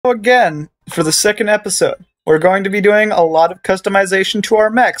again for the second episode. We're going to be doing a lot of customization to our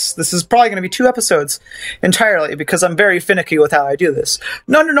mechs. This is probably going to be 2 episodes entirely because I'm very finicky with how I do this.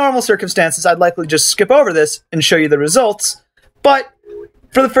 Under normal circumstances, I'd likely just skip over this and show you the results, but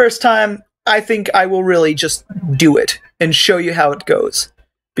for the first time, I think I will really just do it and show you how it goes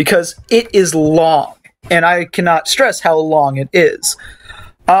because it is long, and I cannot stress how long it is.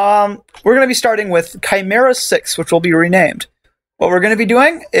 We're going to be starting with Chimera 6, which will be renamed. What we're going to be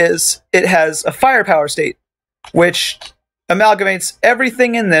doing is it has a firepower state, which amalgamates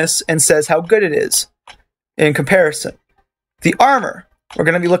everything in this and says how good it is in comparison. The armor, we're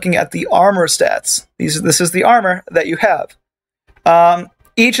going to be looking at the armor stats. This is the armor that you have.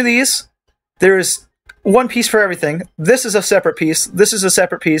 Each of these, there is one piece for everything. This is a separate piece. This is a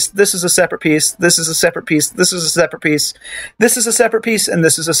separate piece. This is a separate piece. This is a separate piece. This is a separate piece. This is a separate piece, and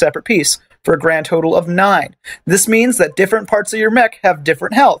this is a separate piece for a grand total of 9. This means that different parts of your mech have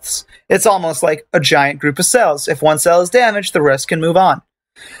different healths. It's almost like a giant group of cells. If one cell is damaged, the rest can move on.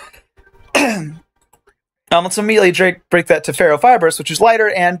 Let's immediately break that to ferrofibrous, which is lighter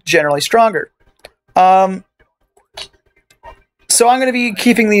and generally stronger. So I'm going to be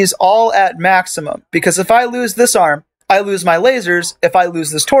keeping these all at maximum, because if I lose this arm, I lose my lasers. If I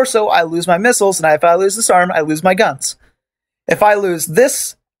lose this torso, I lose my missiles, and if I lose this arm, I lose my guns. If I lose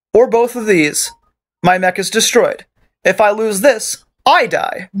this, or both of these, my mech is destroyed. If I lose this, I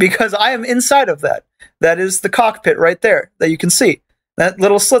die, because I am inside of that. That is the cockpit right there, that you can see. That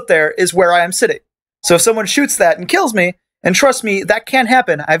little slit there is where I am sitting. So if someone shoots that and kills me, and trust me, that can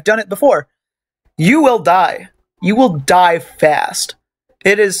happen, I've done it before, you will die. You will die fast.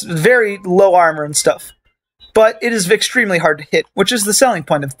 It is very low armor and stuff, but it is extremely hard to hit, which is the selling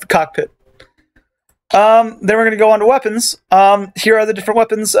point of the cockpit. Then we're going to go on to weapons. Here are the different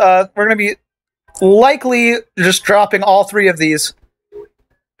weapons. We're going to be likely just dropping all 3 of these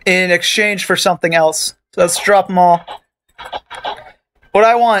in exchange for something else. So let's drop them all. What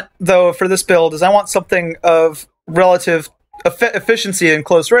I want, though, for this build is I want something of relative efficiency in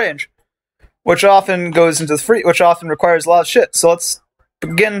close range, which often goes into the which often requires a lot of shit. So let's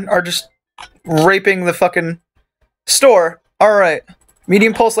begin our just raping the fucking store. Alright.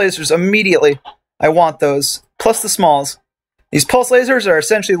 Medium pulse lasers immediately. I want those. Plus the smalls. These pulse lasers are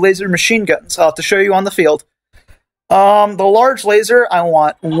essentially laser machine guns. I'll have to show you on the field. The large laser I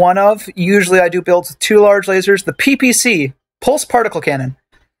want 1 of. Usually I do builds with 2 large lasers. The PPC, Pulse Particle Cannon.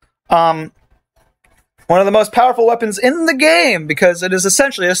 One of the most powerful weapons in the game, because it is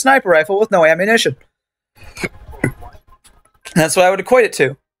essentially a sniper rifle with no ammunition. That's what I would equate it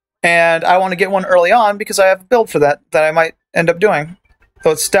to. And I want to get one early on because I have a build for that I might end up doing,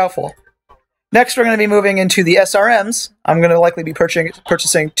 though it's doubtful. Next, we're going to be moving into the SRMs. I'm going to likely be purchasing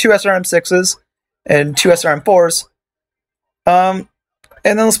 2 SRM6s and 2 SRM4s. And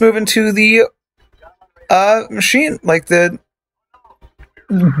then let's move into the machine, like the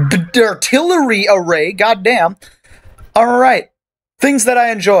artillery array, goddamn. Alright. Things that I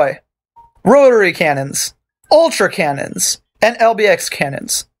enjoy. Rotary cannons, ultra cannons, and LBX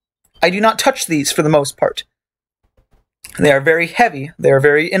cannons. I do not touch these for the most part. They are very heavy. They are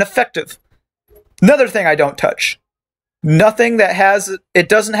very ineffective. Another thing I don't touch. Nothing that it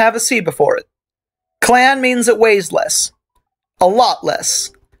doesn't have a C before it. Clan means it weighs less. A lot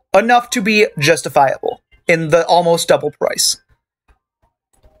less. Enough to be justifiable in the almost double price.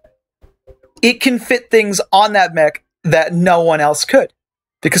 It can fit things on that mech that no one else could.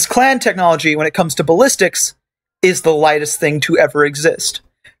 Because clan technology, when it comes to ballistics, is the lightest thing to ever exist.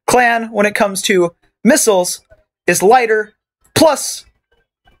 Clan, when it comes to missiles, is lighter, plus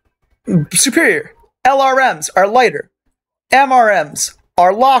superior. LRMs are lighter. MRMs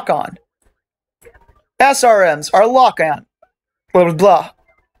are lock-on. SRMs are lock-on. Blah, blah, blah.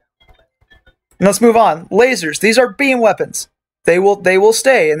 And let's move on. Lasers. These are beam weapons. They will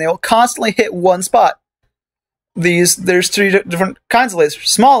stay, and they will constantly hit one spot. There's 3 different kinds of lasers.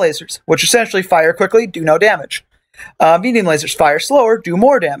 Small lasers, which essentially fire quickly, do no damage. Medium lasers fire slower, do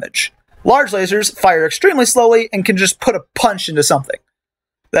more damage. Large lasers fire extremely slowly and can just put a punch into something.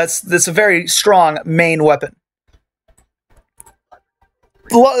 That's a very strong main weapon.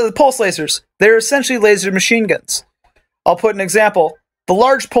 The pulse lasers, they're essentially laser machine guns. I'll put an example. The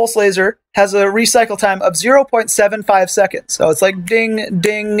large pulse laser has a recycle time of 0.75 seconds. So it's like ding,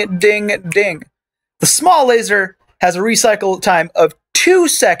 ding, ding, ding. The small laser has a recycle time of 2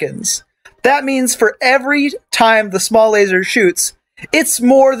 seconds. That means for every time the small laser shoots, it's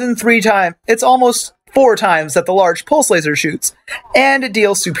more than 3 times. It's almost 4 times that the large pulse laser shoots, and it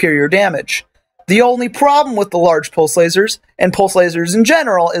deals superior damage. The only problem with the large pulse lasers, and pulse lasers in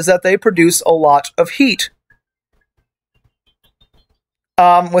general, is that they produce a lot of heat.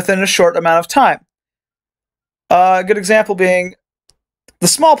 within a short amount of time. A good example being the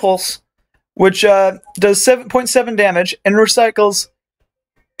small pulse, which does 7.7 damage and recycles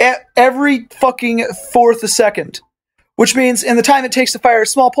every fucking fourth a second. Which means in the time it takes to fire a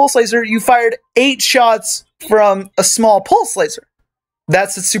small pulse laser, you fired 8 shots from a small pulse laser.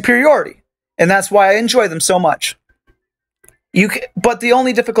 That's its superiority. And that's why I enjoy them so much. But the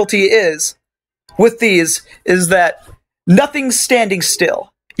only difficulty is, with these, is that nothing's standing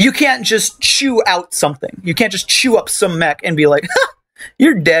still. You can't just chew out something. You can't just chew up some mech and be like, ha,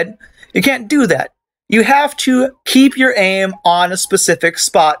 you're dead. You can't do that. You have to keep your aim on a specific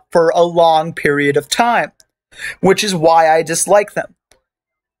spot for a long period of time, which is why I dislike them.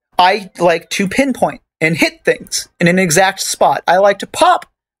 I like to pinpoint and hit things in an exact spot. I like to pop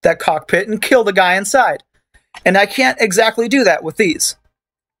that cockpit and kill the guy inside. And I can't exactly do that with these.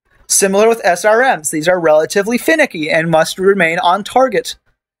 Similar with SRMs, these are relatively finicky and must remain on target.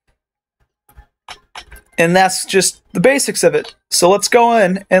 And that's just the basics of it. So let's go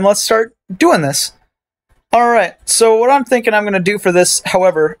in and let's start doing this. Alright, so what I'm thinking I'm going to do for this,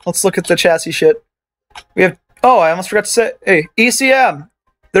 however, let's look at the chassis shit. We have, oh, I almost forgot to say, hey, ECM.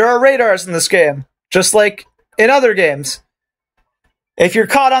 There are radars in this game, just like in other games. If you're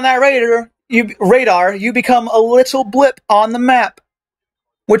caught on that radar, you become a little blip on the map,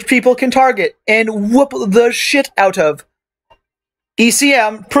 which people can target and whoop the shit out of.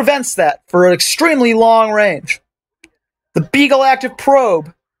 ECM prevents that for an extremely long range. The Beagle Active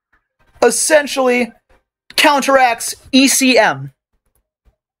Probe essentially counteracts ECM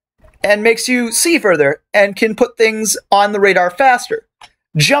and makes you see further and can put things on the radar faster.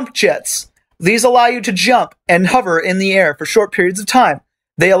 Jump jets. These allow you to jump and hover in the air for short periods of time.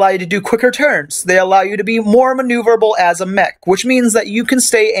 They allow you to do quicker turns. They allow you to be more maneuverable as a mech, which means that you can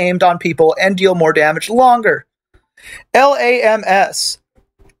stay aimed on people and deal more damage longer. LAMS.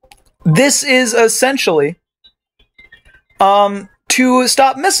 This is essentially to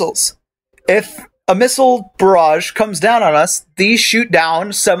stop missiles. If a missile barrage comes down on us, these shoot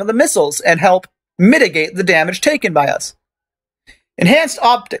down some of the missiles and help mitigate the damage taken by us. Enhanced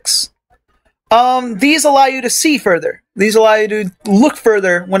optics. These allow you to see further. These allow you to look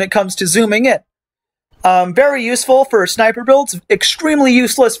further when it comes to zooming in. Very useful for sniper builds, extremely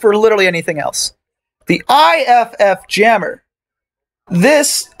useless for literally anything else. The IFF jammer.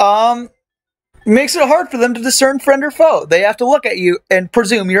 This makes it hard for them to discern friend or foe. They have to look at you and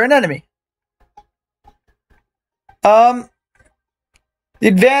presume you're an enemy. The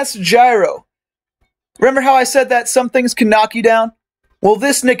advanced gyro. Remember how I said that some things can knock you down? Well,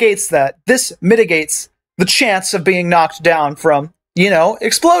 this negates that. This mitigates the chance of being knocked down from,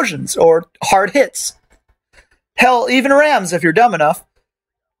 explosions or hard hits. Hell, even rams if you're dumb enough.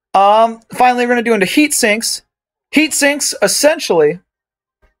 Finally, we're going to do into heat sinks. Heat sinks, essentially,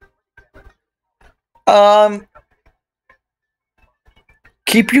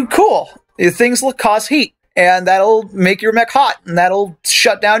 keep you cool. Things will cause heat, and that'll make your mech hot, and that'll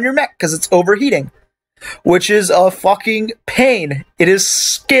shut down your mech because it's overheating, which is a fucking pain. It is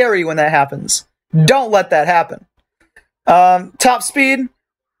scary when that happens. Don't let that happen. Top speed.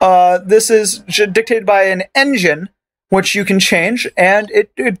 This is dictated by an engine, which you can change, and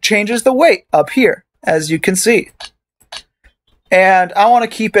it changes the weight up here, as you can see. And I want to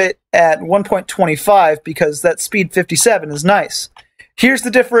keep it at 1.25 because that speed 57 is nice. Here's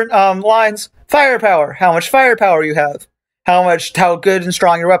the different lines. Firepower, how much firepower you have. How good and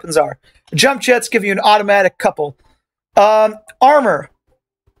strong your weapons are. Jump jets give you an automatic couple. Armor.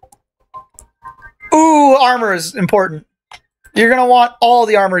 Ooh, armor is important. You're going to want all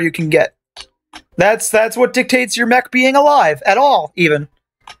the armor you can get. That's what dictates your mech being alive, at all, even.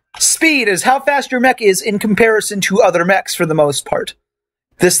 Speed is how fast your mech is in comparison to other mechs, for the most part.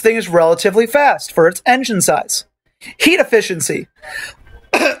 This thing is relatively fast for its engine size. Heat efficiency.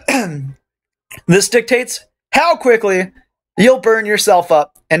 This dictates how quickly you'll burn yourself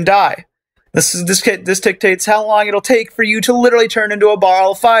up and die. This dictates how long it'll take for you to literally turn into a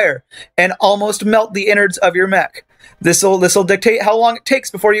ball of fire and almost melt the innards of your mech. This'll dictate how long it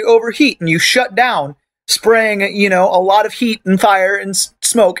takes before you overheat and you shut down, spraying, a lot of heat and fire and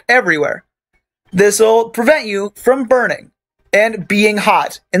smoke everywhere. This'll prevent you from burning and being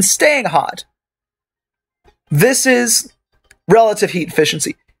hot and staying hot. This is relative heat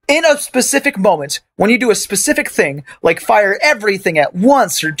efficiency. In a specific moment, when you do a specific thing, like fire everything at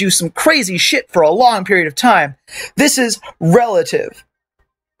once or do some crazy shit for a long period of time, this is relative.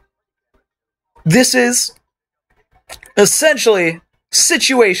 This is essentially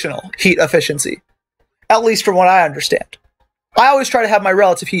situational heat efficiency, at least from what I understand. I always try to have my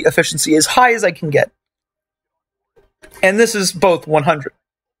relative heat efficiency as high as I can get. And this is both 100.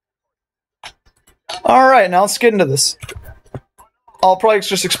 Alright, now let's get into this. I'll probably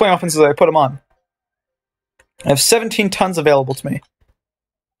just explain weapons as I put them on. I have 17 tons available to me.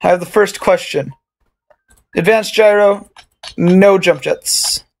 I have the first question. Advanced gyro, no jump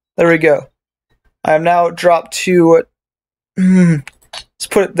jets. There we go. I am now dropped to, let's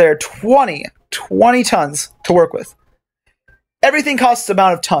put it there, 20 tons to work with. Everything costs the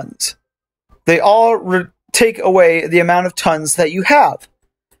amount of tons. They all take away the amount of tons that you have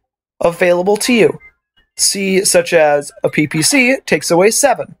available to you. See, such as a PPC takes away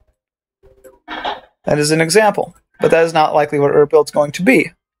 7. That is an example, but that is not likely what our build's going to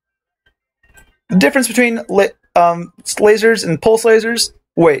be. The difference between lasers and pulse lasers,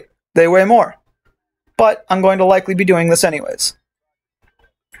 they weigh more. But I'm going to likely be doing this anyways.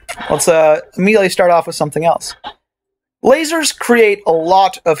 Let's immediately start off with something else. Lasers create a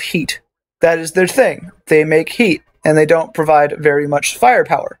lot of heat. That is their thing. They make heat, and they don't provide very much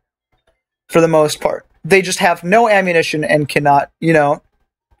firepower, for the most part. They just have no ammunition and cannot,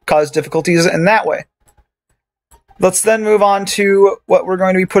 cause difficulties in that way. Let's then move on to what we're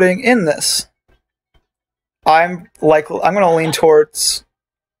going to be putting in this. I'm going to lean towards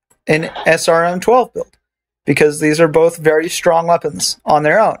an SRM-12 build, because these are both very strong weapons on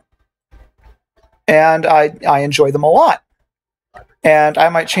their own. And I enjoy them a lot. And I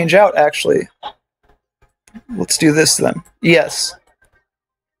might change out, actually. Let's do this then. Yes.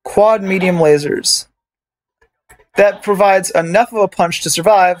 Quad medium lasers. That provides enough of a punch to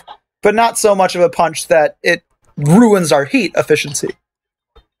survive, but not so much of a punch that it ruins our heat efficiency.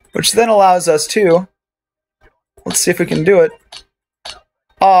 Which then allows us to... Let's see if we can do it.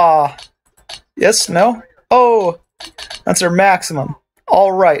 Yes, no? Oh, that's our maximum.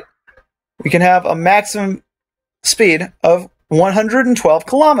 Alright. We can have a maximum speed of 112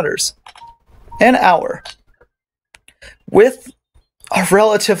 kilometers an hour. With a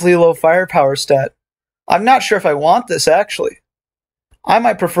relatively low firepower stat. I'm not sure if I want this, actually. I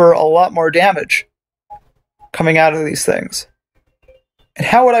might prefer a lot more damage coming out of these things. And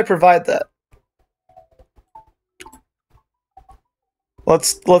how would I provide that?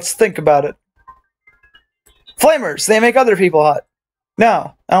 Let's think about it. Flamers, they make other people hot.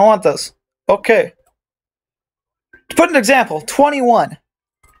 No, I don't want those. Okay. To put an example, 21.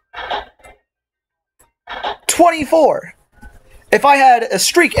 24. If I had a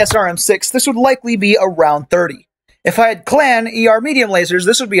Streak SRM-6, this would likely be around 30. If I had Clan ER medium lasers,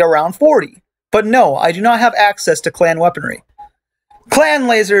 this would be around 40. But no, I do not have access to Clan weaponry. Clan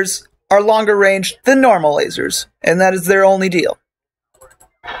lasers are longer range than normal lasers, and that is their only deal.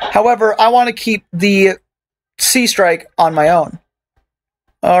 However, I want to keep the C-Strike on my own.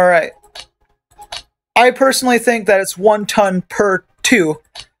 Alright. I personally think that it's 1 ton per 2,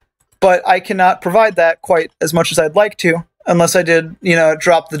 but I cannot provide that quite as much as I'd like to, unless I did,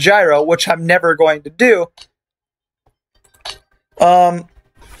 drop the gyro, which I'm never going to do.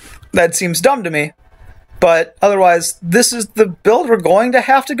 That seems dumb to me. But otherwise, this is the build we're going to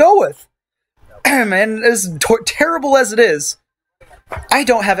have to go with. And as terrible as it is, I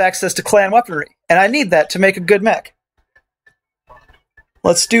don't have access to clan weaponry, and I need that to make a good mech.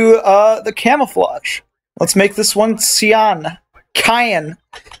 Let's do the camouflage. Let's make this one Cyan.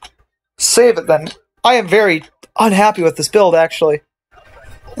 Save it then. I am very unhappy with this build, actually.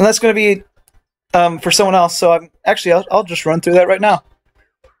 And that's going to be for someone else, so I'll just run through that right now.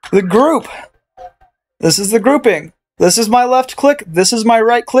 The group. This is the grouping. This is my left click, this is my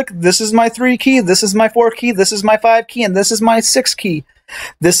right click, this is my 3 key, this is my 4 key, this is my 5 key, and this is my 6 key.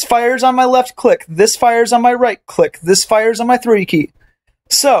 This fires on my left click, this fires on my right click, this fires on my 3 key.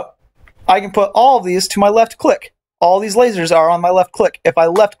 So, I can put all of these to my left click. All these lasers are on my left click. If I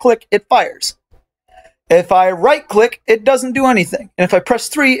left click, it fires. If I right click, it doesn't do anything. And if I press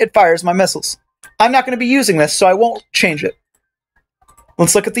 3, it fires my missiles. I'm not going to be using this, so I won't change it.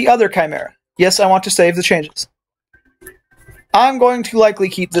 Let's look at the other Chimera. Yes, I want to save the changes. I'm going to likely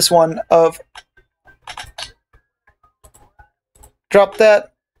keep this one of... Drop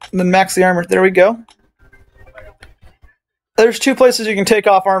that, and then max the armor. There we go. There's 2 places you can take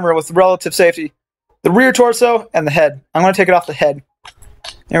off armor with relative safety. The rear torso and the head. I'm going to take it off the head.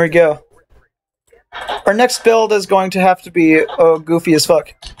 There we go. Our next build is going to have to be goofy as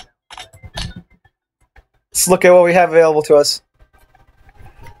fuck. Let's look at what we have available to us.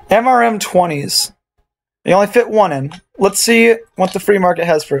 MRM-20s. They only fit 1 in. Let's see what the free market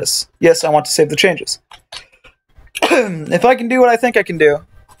has for us. Yes, I want to save the changes. If I can do what I think I can do,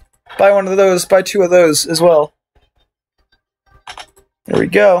 buy 1 of those, buy 2 of those as well. There we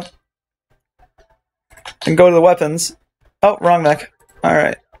go. And go to the weapons. Oh, wrong mech.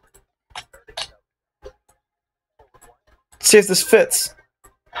 Alright. See if this fits.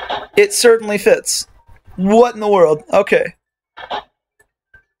 It certainly fits. What in the world? Okay.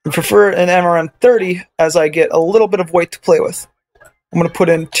 I prefer an MRN 30 as I get a little bit of weight to play with. I'm going to put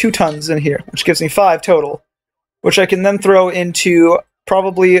in 2 tons in here, which gives me 5 total, which I can then throw into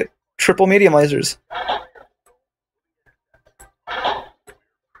probably triple medium lasers.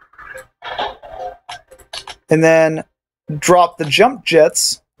 And then drop the jump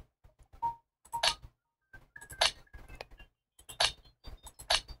jets.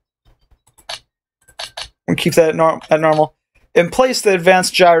 And keep that at normal. And place the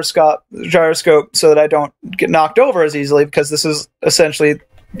advanced gyroscope so that I don't get knocked over as easily, because this is essentially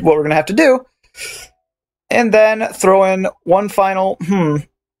what we're going to have to do. And then throw in one final...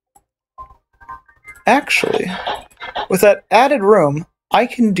 Actually, with that added room, I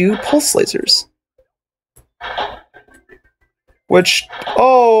can do pulse lasers. Which...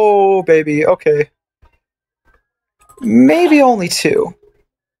 Oh, baby, okay. Maybe only 2.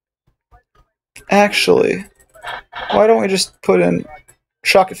 Actually, why don't we just put in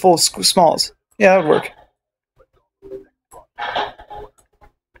chock it full of smalls? Yeah, that would work.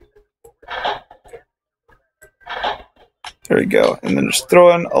 There we go. And then just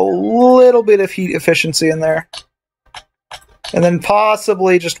throw in a little bit of heat efficiency in there. And then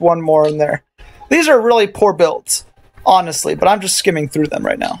possibly just one more in there. These are really poor builds, honestly, but I'm just skimming through them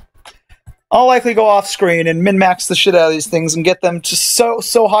right now. I'll likely go off screen and min-max the shit out of these things and get them to so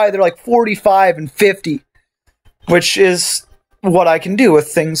high they're like 45 and 50, which is what I can do with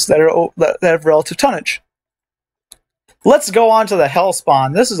things that have relative tonnage. Let's go on to the Hell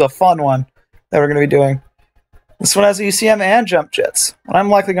Spawn. This is a fun one that we're going to be doing. This one has ECM and jump jets. What I'm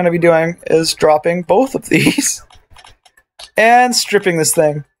likely going to be doing is dropping both of these and stripping this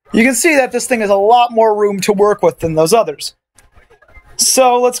thing. You can see that this thing has a lot more room to work with than those others.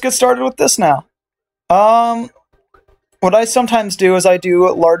 So let's get started with this now. What I sometimes do is I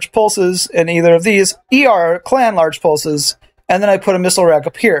do large pulses in either of these, clan large pulses, and then I put a missile rack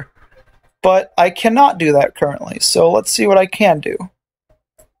up here. But I cannot do that currently, so let's see what I can do.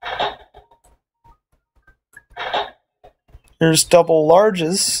 Here's double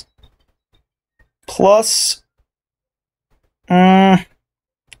larges, plus... what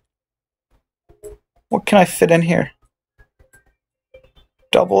can I fit in here?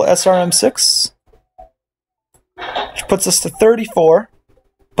 Double SRM6, which puts us to 34,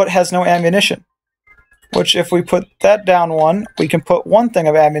 but has no ammunition. Which, if we put that down one, we can put one thing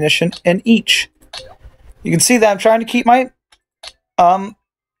of ammunition in each. You can see that I'm trying to keep my... Oh,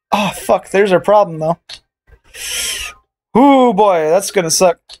 fuck, there's our problem, though. Ooh, boy, that's gonna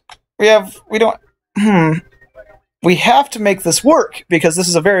suck. We don't... We have to make this work, because this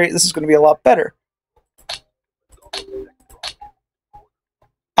is gonna be a lot better.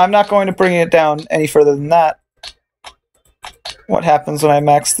 I'm not going to bring it down any further than that. What happens when I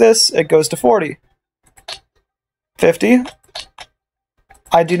max this? It goes to 40. 50.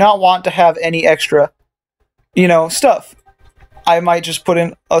 I do not want to have any extra, stuff. I might just put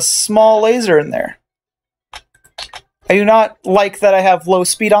in a small laser in there. I do not like that I have low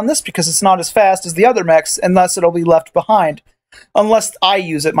speed on this because it's not as fast as the other mechs, and thus it'll be left behind. Unless I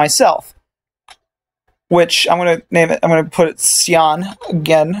use it myself. Which, I'm going to name it, I'm going to put it Sion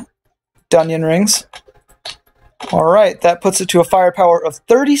again. Dunyan rings. Alright, that puts it to a firepower of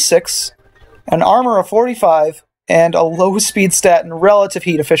 36, an armor of 45, and a low speed stat and relative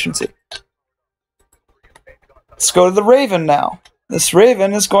heat efficiency. Let's go to the Raven now. This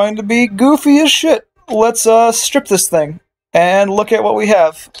Raven is going to be goofy as shit. Let's strip this thing and look at what we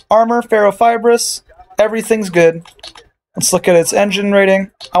have. Armor, ferrofibrous, everything's good. Let's look at its engine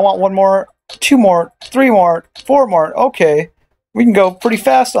rating. I want 1 more. 2 more, 3 more, 4 more. Okay, we can go pretty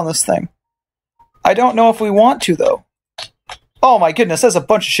fast on this thing. I don't know if we want to, though. Oh my goodness, that's a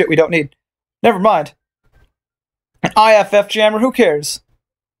bunch of shit we don't need. Never mind. An IFF jammer, who cares?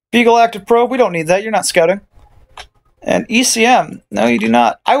 Beagle active probe, we don't need that, you're not scouting. And ECM, no you do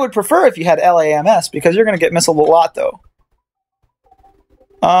not. I would prefer if you had LAMS, because you're going to get missiled a lot, though.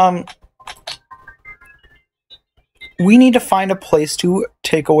 We need to find a place to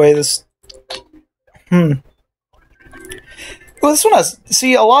take away this... Well, this one has...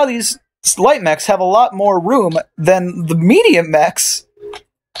 See, a lot of these light mechs have a lot more room than the medium mechs.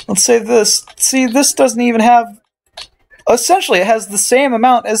 Let's say this. See, this doesn't even have... Essentially, it has the same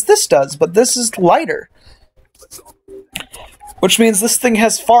amount as this does, but this is lighter. Which means this thing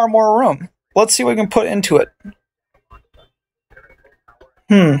has far more room. Let's see what we can put into it.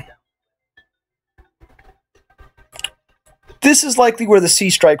 This is likely where the Sea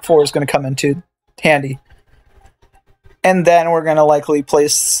Strike 4 is going to come into handy. And then we're going to likely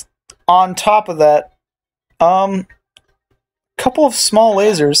place on top of that couple of small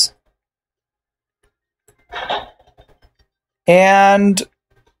lasers. And...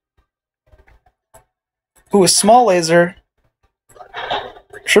 ooh, a small laser.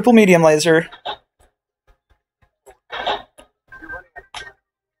 Triple medium laser.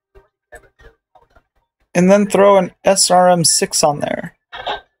 And then throw an SRM-6 on there.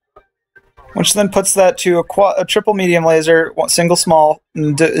 Which then puts that to a triple medium laser, single small,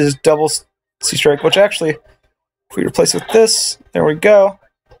 and is double C-strike. Which actually, if we replace with this, there we go.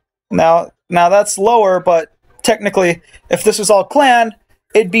 Now that's lower, but technically, if this was all clan,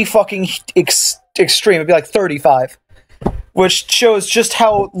 it'd be fucking extreme. It'd be like 35. Which shows just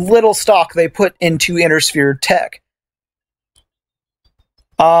how little stock they put into Inner Sphere tech.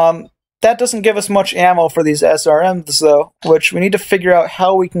 That doesn't give us much ammo for these SRMs, though, which we need to figure out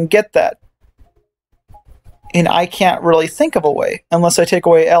how we can get that. And I can't really think of a way, unless I take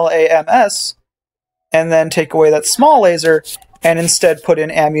away LAMS, and then take away that small laser, and instead put in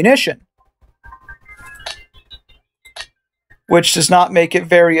ammunition. Which does not make it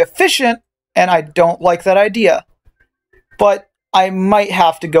very efficient, and I don't like that idea. But I might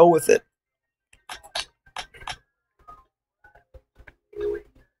have to go with it.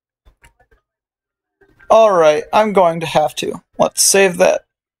 Alright, I'm going to have to. Let's save that.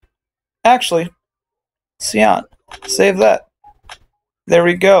 Actually, Sion, save that. There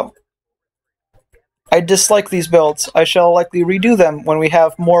we go. I dislike these builds. I shall likely redo them when we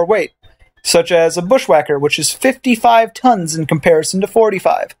have more weight, such as a Bushwhacker, which is 55 tons in comparison to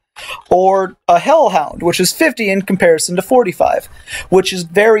 45. Or a Hellhound, which is 50 in comparison to 45, which is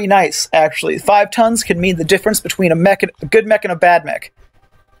very nice, actually. 5 tons can mean the difference between a good mech and a bad mech.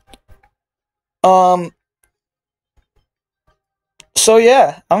 So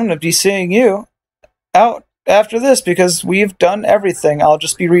yeah, I'm going to be seeing you out after this because we've done everything. I'll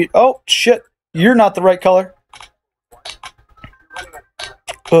just be oh, shit. You're not the right color.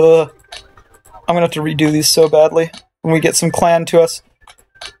 I'm going to have to redo these so badly when we get some clan to us.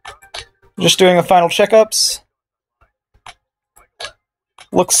 Just doing the final checkups.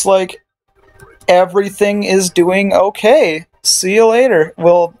 Looks like everything is doing okay. See you later.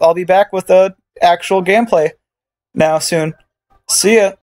 I'll be back with the actual gameplay now soon. See ya.